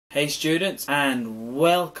Hey students, and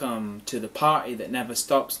welcome to the party that never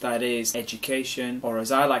stops, that is education, or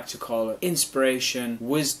as I like to call it, inspiration,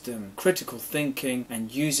 wisdom, critical thinking,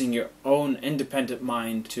 and using your own independent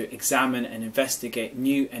mind to examine and investigate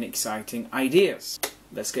new and exciting ideas.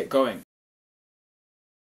 Let's get going.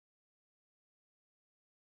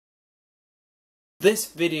 This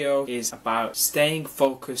video is about staying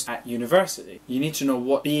focused at university. You need to know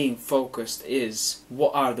what being focused is.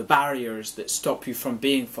 What are the barriers that stop you from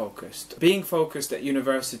being focused? Being focused at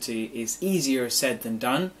university is easier said than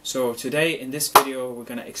done. So today in this video we're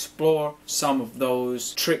going to explore some of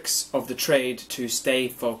those tricks of the trade to stay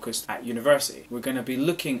focused at university. We're going to be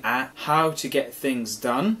looking at how to get things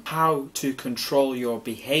done, how to control your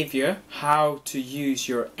behavior, how to use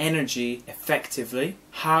your energy effectively,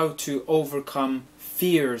 how to overcome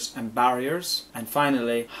fears and barriers, and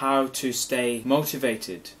finally how to stay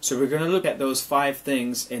motivated. So we're going to look at those 5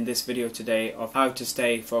 things in this video today of how to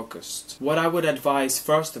stay focused. What I would advise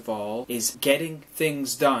first of all is getting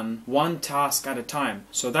things done one task at a time.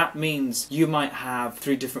 So that means you might have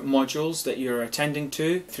 3 different modules that you're attending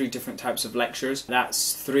to, 3 different types of lectures.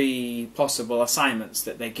 That's 3 possible assignments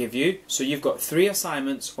that they give you. So you've got 3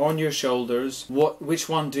 assignments on your shoulders. Which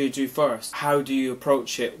one do you do first? How do you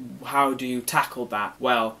approach it? How do you tackle that?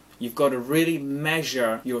 Well, you've got to really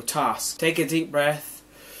measure your task. Take a deep breath,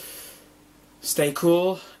 stay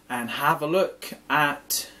cool, and have a look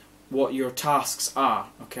at what your tasks are.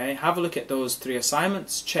 Okay, have a look at those 3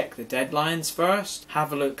 assignments, check the deadlines first,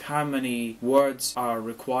 have a look how many words are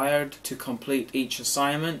required to complete each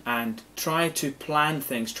assignment, and try to plan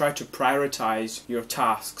things, try to prioritize your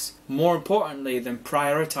tasks. More importantly than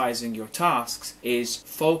prioritizing your tasks is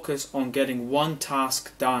focus on getting one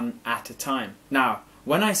task done at a time. Now,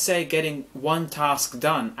 when I say getting one task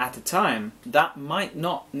done at a time, that might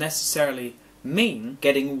not necessarily mean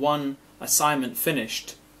getting one assignment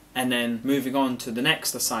finished and then moving on to the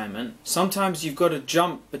next assignment. Sometimes you've got to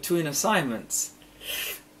jump between assignments.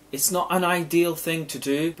 It's not an ideal thing to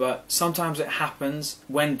do, but sometimes it happens.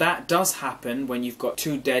 When that does happen, when you've got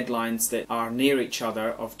 2 deadlines that are near each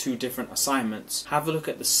other of 2 different assignments, have a look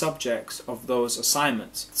at the subjects of those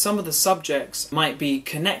assignments. Some of the subjects might be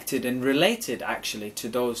connected and related actually to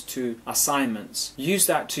those 2 assignments. Use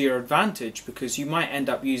that to your advantage because you might end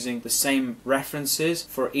up using the same references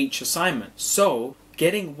for each assignment. So,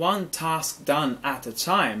 getting one task done at a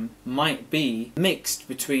time might be mixed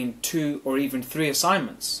between 2 or even 3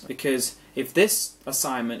 assignments, because if this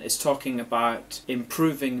assignment is talking about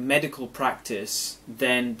improving medical practice,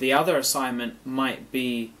 then the other assignment might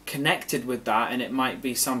be connected with that, and it might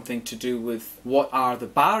be something to do with what are the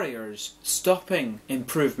barriers stopping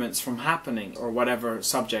improvements from happening, or whatever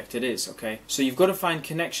subject it is. Okay, so you've got to find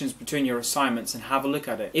connections between your assignments and have a look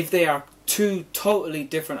at it. If they are 2 totally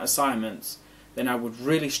different assignments, then I would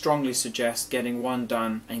really strongly suggest getting one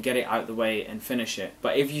done and get it out of the way and finish it.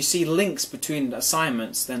 But if you see links between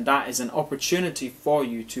assignments, then that is an opportunity for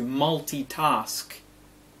you to multitask.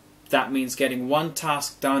 That means getting one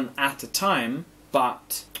task done at a time,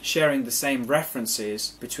 but sharing the same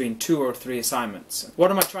references between 2 or 3 assignments. What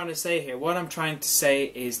am I trying to say here? What I'm trying to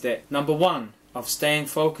say is that number 1 of staying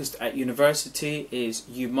focused at university is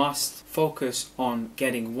you must focus on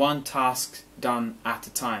getting one task done at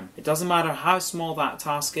a time. It doesn't matter how small that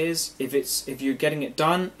task is. If you're getting it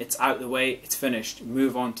done, it's out the way, it's finished.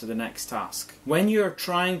 Move on to the next task. When you're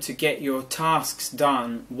trying to get your tasks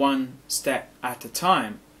done one step at a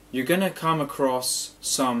time, you're going to come across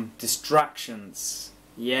some distractions.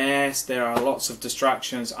 Yes, there are lots of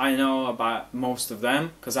distractions. I know about most of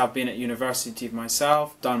them because I've been at university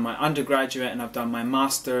myself, done my undergraduate and I've done my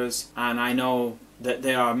master's, and I know that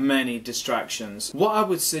there are many distractions. What I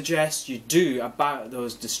would suggest you do about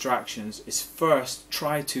those distractions is first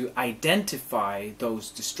try to identify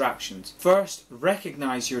those distractions. First,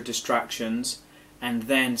 recognize your distractions, and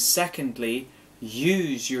then secondly,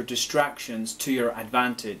 use your distractions to your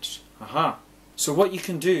advantage. So what you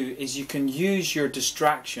can do is you can use your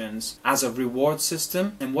distractions as a reward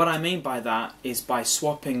system, and what I mean by that is by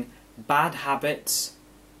swapping bad habits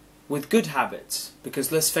with good habits.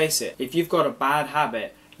 Because let's face it, if you've got a bad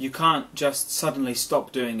habit, you can't just suddenly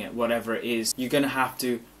stop doing it, whatever it is. You're going to have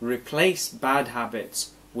to replace bad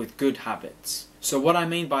habits with good habits. So what I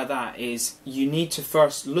mean by that is you need to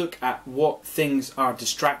first look at what things are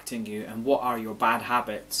distracting you and what are your bad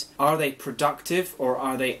habits. Are they productive or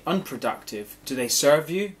are they unproductive? Do they serve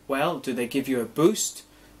you well? Do they give you a boost?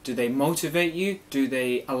 Do they motivate you? Do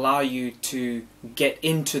they allow you to get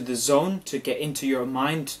into the zone, to get into your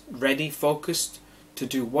mind ready, focused to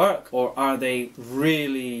do work? Or are they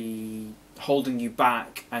really holding you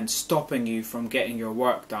back and stopping you from getting your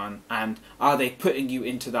work done? And are they putting you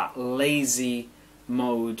into that lazy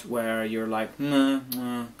mode where you're like,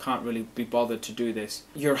 can't really be bothered to do this?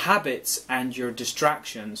 Your habits and your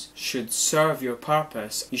distractions should serve your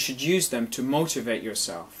purpose. You should use them to motivate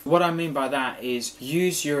yourself. What I mean by that is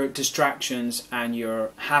use your distractions and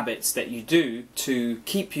your habits that you do to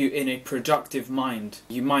keep you in a productive mind.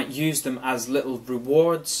 You might use them as little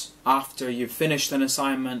rewards after you've finished an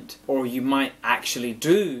assignment, or you might actually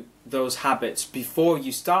do those habits before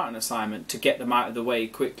you start an assignment to get them out of the way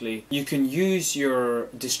quickly. You can use your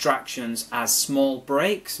distractions as small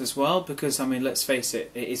breaks as well, because I mean, let's face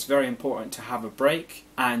it, it is very important to have a break.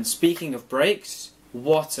 And speaking of breaks,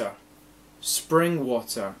 water. Spring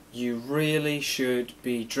water. You really should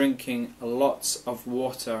be drinking lots of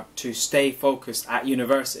water to stay focused at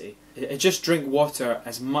university. Just drink water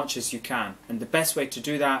as much as you can, and the best way to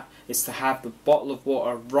do that is to have the bottle of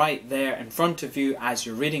water right there in front of you as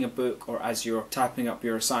you're reading a book or as you're typing up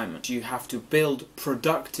your assignment. You have to build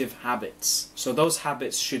productive habits. So those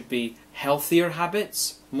habits should be healthier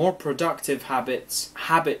habits, more productive habits,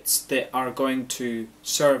 habits that are going to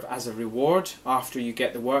serve as a reward after you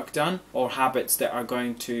get the work done, or habits that are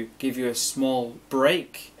going to give you a small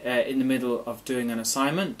break in the middle of doing an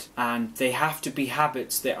assignment. And they have to be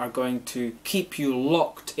habits that are going to keep you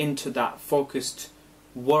locked into that focused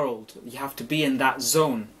world. You have to be in that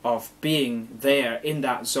zone of being there, in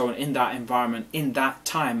that zone, in that environment, in that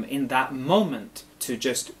time, in that moment, to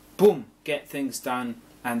just boom, get things done.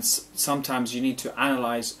 And sometimes you need to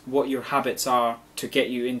analyze what your habits are to get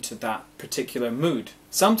you into that particular mood.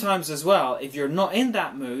 Sometimes as well, if you're not in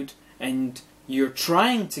that mood and you're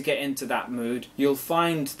trying to get into that mood, you'll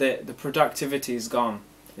find that the productivity is gone.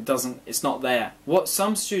 It's not there. What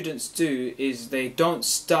some students do is they don't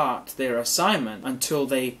start their assignment until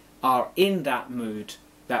they are in that mood,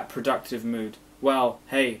 that productive mood. Well,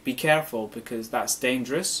 hey, be careful, because that's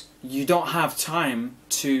dangerous. You don't have time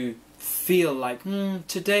to feel like,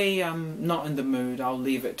 today I'm not in the mood, I'll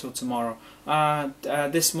leave it till tomorrow.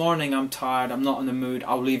 This morning I'm tired, I'm not in the mood,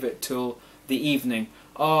 I'll leave it till the evening.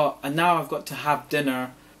 Oh, and now I've got to have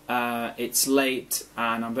dinner, it's late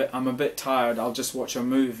and I'm a bit tired, I'll just watch a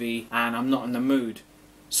movie and I'm not in the mood.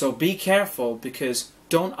 So be careful, because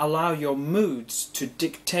don't allow your moods to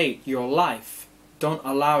dictate your life. Don't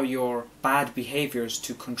allow your bad behaviors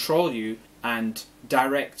to control you and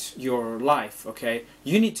direct your life, okay?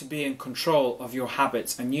 You need to be in control of your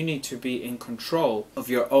habits, and you need to be in control of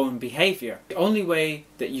your own behavior. The only way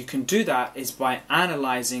that you can do that is by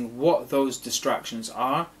analyzing what those distractions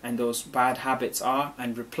are and those bad habits are,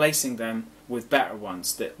 and replacing them with better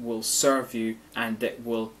ones that will serve you and that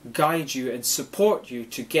will guide you and support you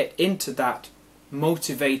to get into that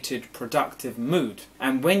motivated, productive mood.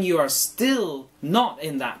 And when you are still not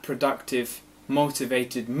in that productive,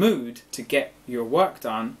 motivated mood to get your work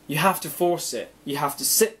done, you have to force it. You have to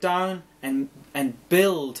sit down and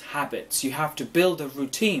build habits. You have to build a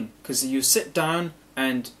routine, because you sit down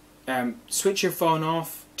and switch your phone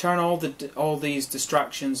off, turn all these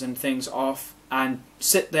distractions and things off, and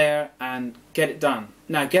sit there and get it done.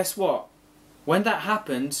 Now guess what? When that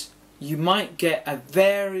happens, you might get a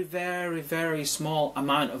very, very, very small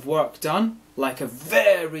amount of work done. Like a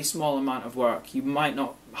very small amount of work. You might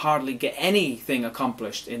not hardly get anything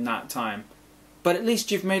accomplished in that time. But at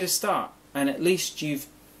least you've made a start, and at least you've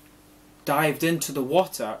dived into the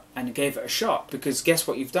water and gave it a shot. Because guess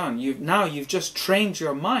what you've done? You've just trained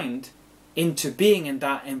your mind into being in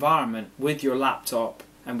that environment with your laptop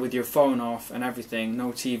and with your phone off and everything, no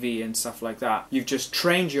TV and stuff like that. You've just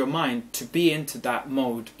trained your mind to be into that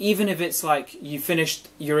mode. Even if it's like you finished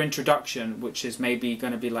your introduction, which is maybe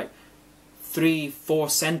going to be like 3-4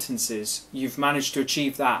 sentences, you've managed to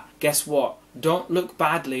achieve that. Guess what? Don't look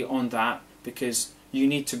badly on that, because you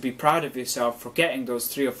need to be proud of yourself for getting those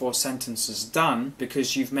 3 or 4 sentences done,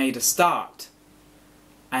 because you've made a start.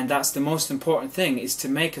 And that's the most important thing, is to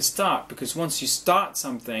make a start, because once you start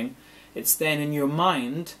something, it's then in your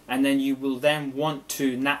mind, and then you will then want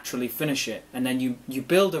to naturally finish it. And then you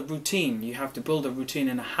build a routine. You have to build a routine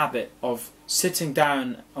and a habit of sitting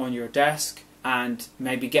down on your desk and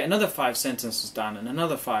maybe get another 5 sentences done, and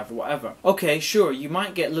another 5, or whatever. Okay, sure, you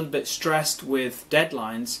might get a little bit stressed with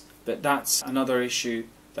deadlines, but that's another issue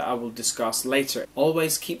that I will discuss later.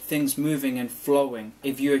 Always keep things moving and flowing.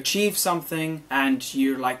 If you achieve something and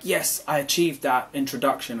you're like, yes, I achieved that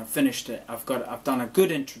introduction, I finished it, I've done a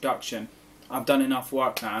good introduction, I've done enough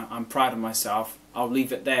work now, I'm proud of myself, I'll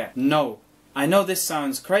leave it there. No. I know this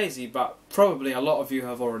sounds crazy, but probably a lot of you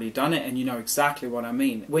have already done it and you know exactly what I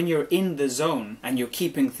mean. When you're in the zone and you're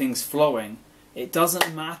keeping things flowing, It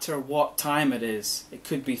doesn't matter what time it is. It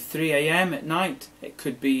could be 3 a.m. at night. It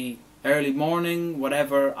could be early morning,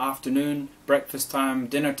 whatever, afternoon, breakfast time,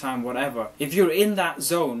 dinner time, whatever. If you're in that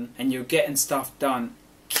zone and you're getting stuff done,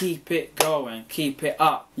 keep it going, keep it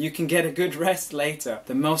up. You can get a good rest later.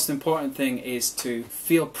 The most important thing is to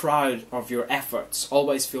feel proud of your efforts.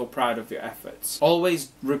 Always feel proud of your efforts.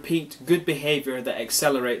 Always repeat good behavior that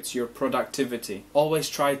accelerates your productivity. Always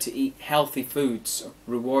try to eat healthy foods.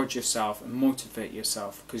 Reward yourself and motivate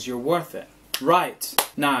yourself because you're worth it. Right,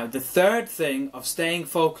 now the third thing of staying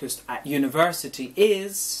focused at university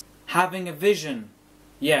is having a vision.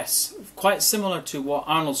 Yes, quite similar to what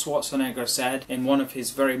Arnold Schwarzenegger said in one of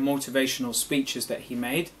his very motivational speeches that he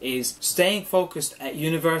made, is staying focused at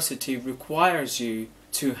university requires you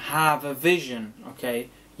to have a vision, okay?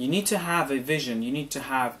 You need to have a vision, you need to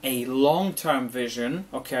have a long-term vision,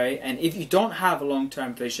 okay? And if you don't have a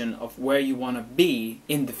long-term vision of where you want to be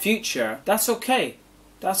in the future, that's okay.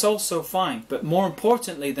 That's also fine. But more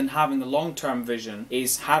importantly than having a long-term vision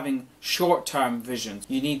is having short-term visions.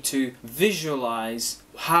 You need to visualize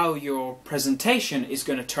how your presentation is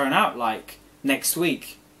going to turn out like next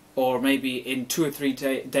week or maybe in 2 or 3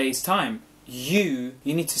 days time. You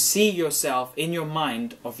need to see yourself in your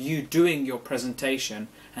mind of you doing your presentation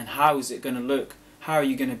and how is it going to look, how are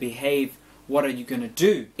you going to behave, what are you going to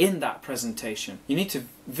do in that presentation. You need to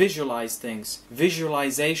visualize things.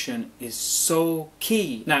 Visualization is so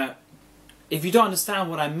key. Now, if you don't understand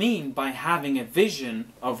what I mean by having a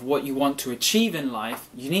vision of what you want to achieve in life,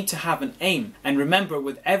 you need to have an aim. And remember,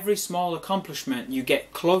 with every small accomplishment, you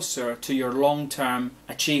get closer to your long-term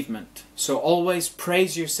achievement. So always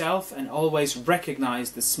praise yourself and always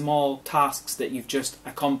recognize the small tasks that you've just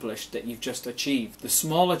accomplished, that you've just achieved. The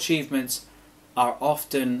small achievements are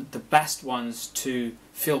often the best ones to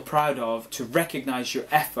feel proud of, to recognize your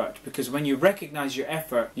effort, because when you recognize your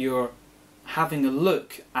effort, you're having a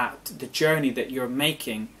look at the journey that you're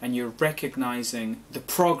making and you're recognizing the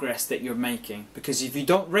progress that you're making. Because if you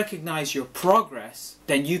don't recognize your progress,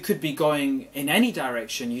 then you could be going in any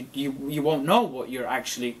direction. You won't know what you're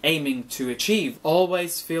actually aiming to achieve.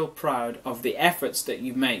 Always feel proud of the efforts that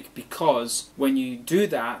you make, because when you do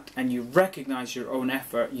that and you recognize your own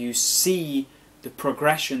effort, you see the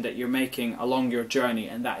progression that you're making along your journey,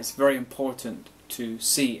 and that is very important to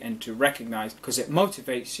see and to recognize, because it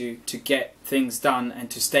motivates you to get things done and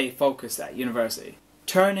to stay focused at university.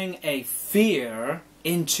 Turning a fear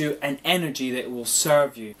into an energy that will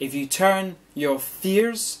serve you. If you turn your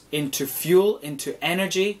fears into fuel, into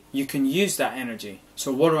energy, you can use that energy.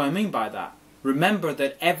 So what do I mean by that? Remember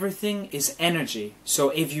that everything is energy. So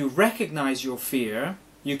if you recognize your fear,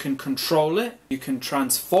 you can control it, you can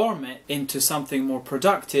transform it into something more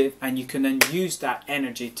productive, and you can then use that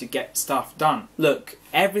energy to get stuff done. Look,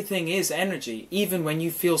 everything is energy. Even when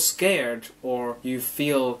you feel scared or you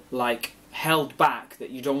feel like held back, that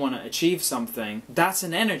you don't want to achieve something, that's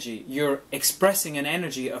an energy. You're expressing an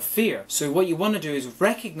energy of fear. So what you want to do is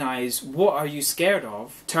recognize what are you scared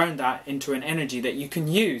of, turn that into an energy that you can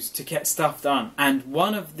use to get stuff done. And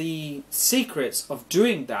one of the secrets of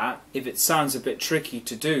doing that, if it sounds a bit tricky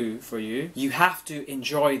to do for you, you have to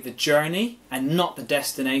enjoy the journey and not the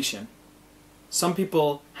destination. Some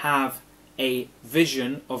people have a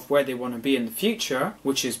vision of where they want to be in the future,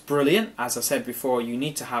 which is brilliant. As I said before, you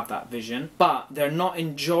need to have that vision, but they're not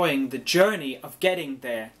enjoying the journey of getting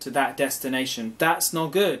there to that destination. That's no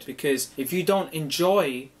good, because if you don't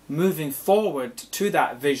enjoy moving forward to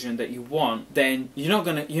that vision that you want, then you're not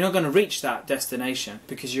gonna reach that destination,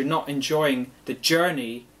 because you're not enjoying the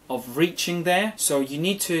journey of reaching there. So you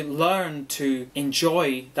need to learn to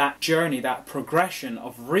enjoy that journey, that progression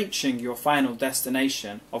of reaching your final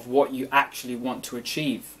destination of what you actually want to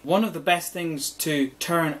achieve. One of the best things to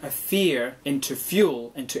turn a fear into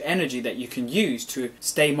fuel, into energy that you can use to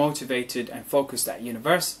stay motivated and focused at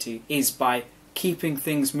university, is by keeping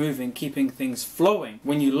things moving, keeping things flowing.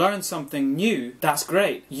 When you learn something new, that's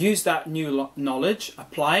great. Use that new knowledge,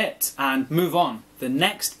 apply it, and move on. The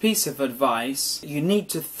next piece of advice, you need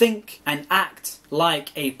to think and act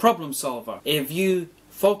like a problem solver. If you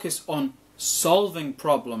focus on solving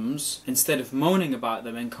problems instead of moaning about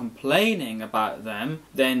them and complaining about them,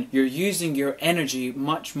 then you're using your energy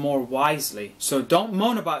much more wisely. So don't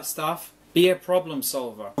moan about stuff. Be a problem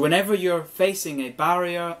solver. Whenever you're facing a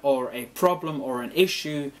barrier or a problem or an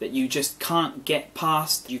issue that you just can't get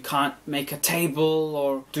past, you can't make a table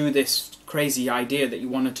or do this crazy idea that you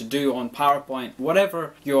wanted to do on PowerPoint,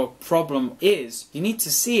 whatever your problem is, you need to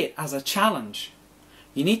see it as a challenge.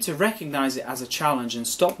 You need to recognize it as a challenge and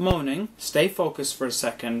stop moaning, stay focused for a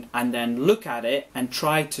second, and then look at it and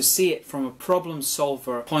try to see it from a problem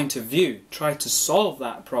solver point of view. Try to solve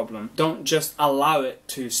that problem. Don't just allow it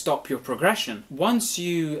to stop your progression. Once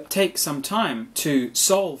you take some time to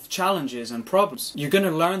solve challenges and problems, you're going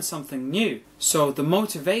to learn something new. So the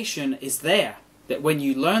motivation is there. That when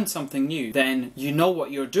you learn something new, then you know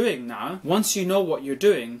what you're doing now. Once you know what you're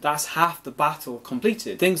doing, that's half the battle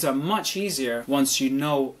completed. Things are much easier once you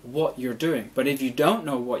know what you're doing. But if you don't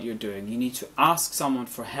know what you're doing, you need to ask someone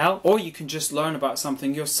for help, or you can just learn about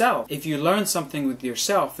something yourself. If you learn something with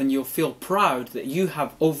yourself, then you'll feel proud that you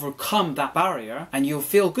have overcome that barrier, and you'll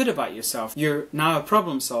feel good about yourself. You're now a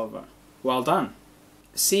problem solver. Well done.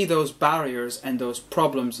 See those barriers and those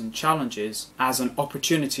problems and challenges as an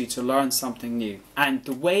opportunity to learn something new. And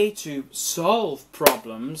the way to solve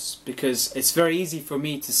problems, because it's very easy for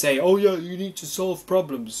me to say, oh yeah, you need to solve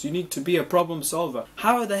problems, you need to be a problem solver.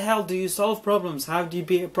 How the hell do you solve problems? How do you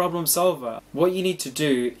be a problem solver? What you need to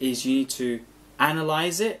do is you need to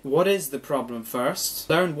analyze it. What is the problem first?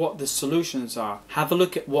 Learn what the solutions are. Have a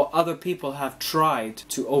look at what other people have tried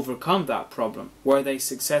to overcome that problem. Were they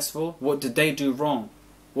successful? What did they do wrong?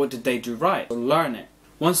 What did they do right? So learn it.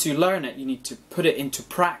 Once you learn it, you need to put it into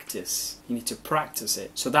practice. You need to practice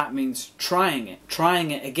it. So that means trying it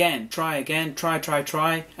again. Try again,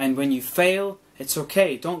 try. And when you fail, it's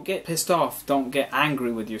okay. Don't get pissed off. Don't get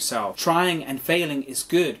angry with yourself. Trying and failing is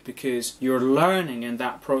good because you're learning in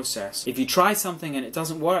that process. If you try something and it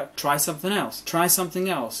doesn't work, try something else. Try something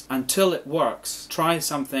else until it works. Try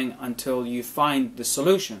something until you find the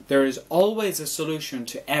solution. There is always a solution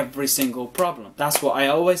to every single problem. That's what I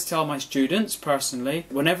always tell my students personally.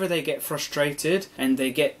 Whenever they get frustrated and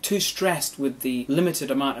they get too stressed with the limited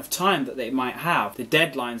amount of time that they might have, the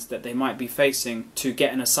deadlines that they might be facing to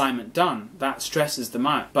get an assignment done, that stresses them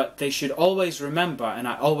out. But they should always remember, and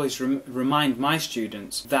I always remind my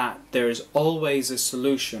students, that there is always a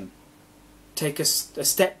solution. Take a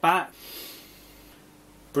step back,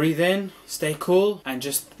 breathe in, stay cool, and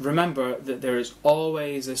just remember that there is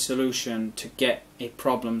always a solution to get a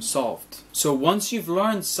problem solved. So once you've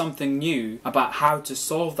learned something new about how to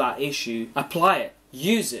solve that issue, apply it.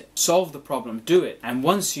 Use it. Solve the problem. Do it. And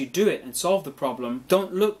once you do it and solve the problem,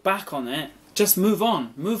 don't look back on it. Just move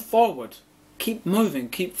on. Move forward. Keep moving,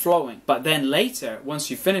 keep flowing. But then later,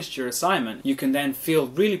 once you finished your assignment, you can then feel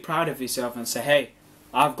really proud of yourself and say, hey,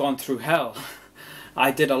 I've gone through hell.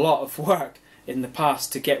 I did a lot of work in the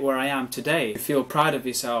past to get where I am today. You feel proud of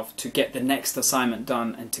yourself to get the next assignment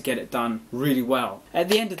done and to get it done really well. At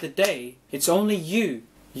the end of the day, it's only you.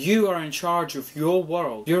 You are in charge of your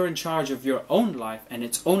world. You're in charge of your own life, and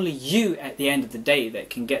it's only you at the end of the day that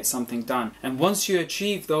can get something done. And once you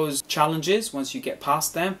achieve those challenges, once you get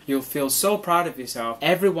past them, you'll feel so proud of yourself.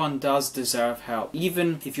 Everyone does deserve help.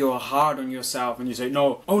 Even if you're hard on yourself and you say,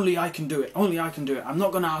 no, only I can do it, only I can do it. I'm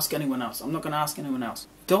not going to ask anyone else. I'm not going to ask anyone else.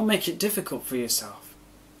 Don't make it difficult for yourself.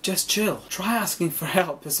 Just chill. Try asking for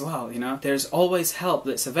help as well, you know. There's always help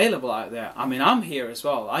that's available out there. I mean, I'm here as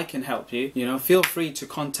well. I can help you, you know. Feel free to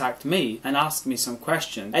contact me and ask me some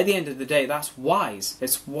questions. At the end of the day, that's wise.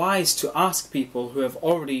 It's wise to ask people who have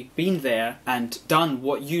already been there and done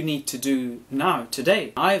what you need to do now,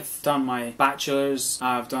 today. I've done my bachelor's,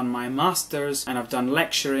 I've done my master's, and I've done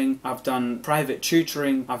lecturing, I've done private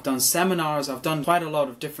tutoring, I've done seminars, I've done quite a lot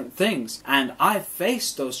of different things. And I've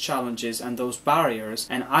faced those challenges and those barriers,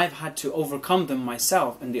 and I've had to overcome them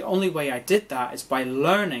myself, and the only way I did that is by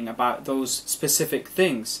learning about those specific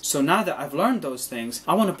things. So now that I've learned those things,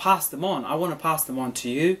 I want to pass them on. I want to pass them on to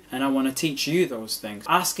you, and I want to teach you those things.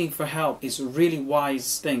 Asking for help is a really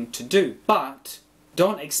wise thing to do, but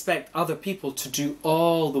don't expect other people to do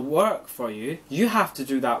all the work for you. You have to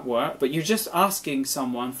do that work, but you're just asking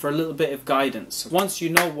someone for a little bit of guidance. Once you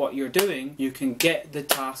know what you're doing, you can get the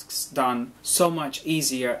tasks done so much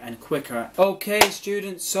easier and quicker. Okay,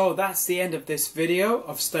 students, so that's the end of this video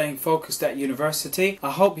of staying focused at university.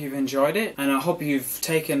 I hope you've enjoyed it, and I hope you've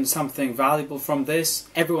taken something valuable from this.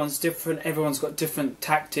 Everyone's different. Everyone's got different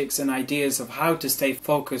tactics and ideas of how to stay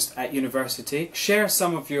focused at university. Share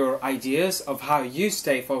some of your ideas of how you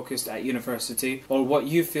stay focused at university, or what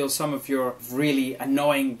you feel some of your really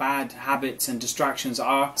annoying bad habits and distractions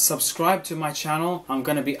are. Subscribe to my channel. I'm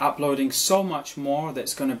going to be uploading so much more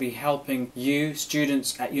that's going to be helping you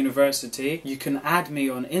students at university. You can add me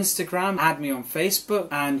on Instagram, add me on Facebook,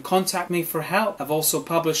 and contact me for help. I've also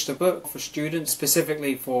published a book for students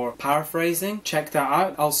specifically for paraphrasing. Check that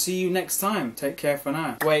out. I'll see you next time. Take care for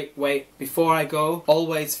now. Wait, before I go,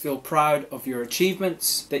 always feel proud of your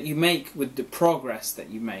achievements that you make with the progress progress that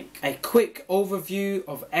you make. A quick overview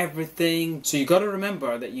of everything. So you got to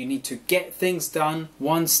remember that you need to get things done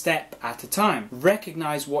one step at a time.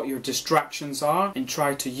 Recognize what your distractions are and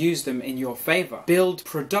try to use them in your favor. Build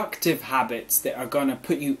productive habits that are going to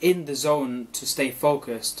put you in the zone to stay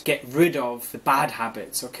focused. Get rid of the bad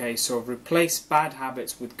habits, okay? So replace bad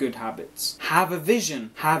habits with good habits. Have a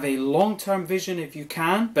vision. Have a long-term vision if you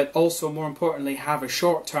can, but also more importantly, have a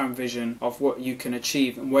short-term vision of what you can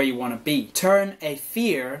achieve and where you want to be. Turn a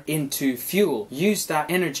fear into fuel. Use that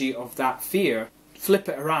energy of that fear, flip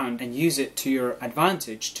it around and use it to your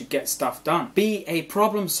advantage to get stuff done. Be a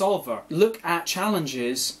problem solver. Look at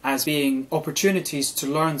challenges as being opportunities to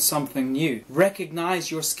learn something new.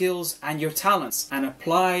 Recognize your skills and your talents and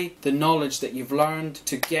apply the knowledge that you've learned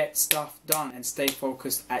to get stuff done and stay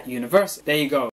focused at university. There you go.